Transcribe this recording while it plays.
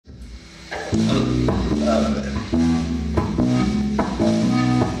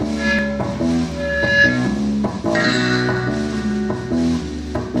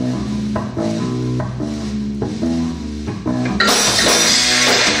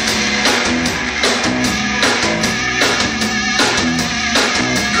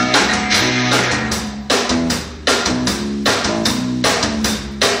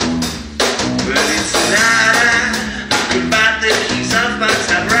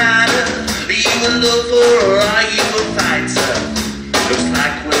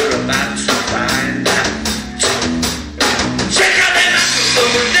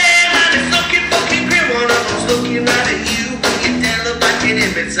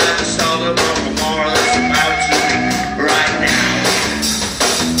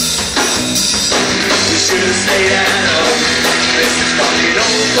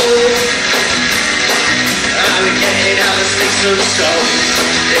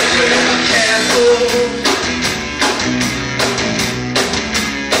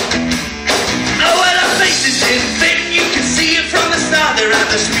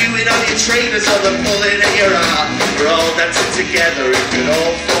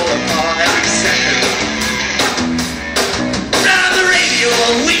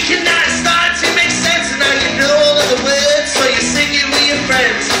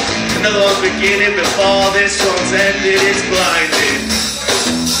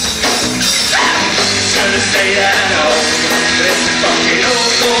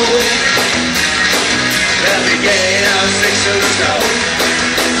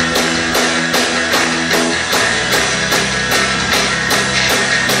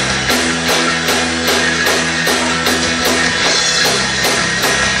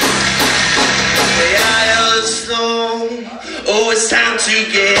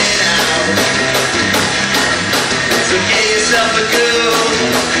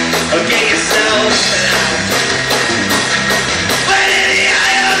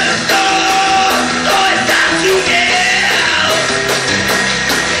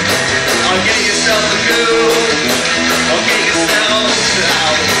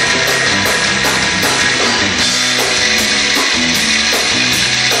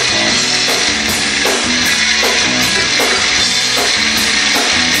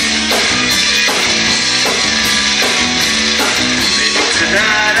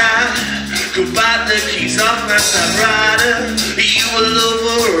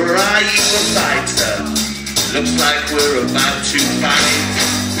Looks like we're about to fight.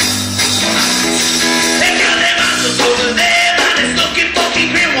 They got them answers over there, and it's looking fucking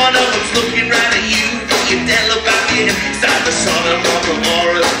grim. One of them's looking right at you. You dare look back at him. Start the son of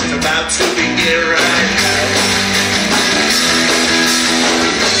Gomorrah. It's about to begin right now.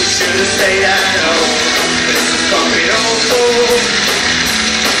 We should have stayed at home. This is fucking awful.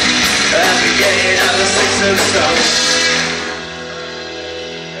 I'll be getting out of 6 and stuff.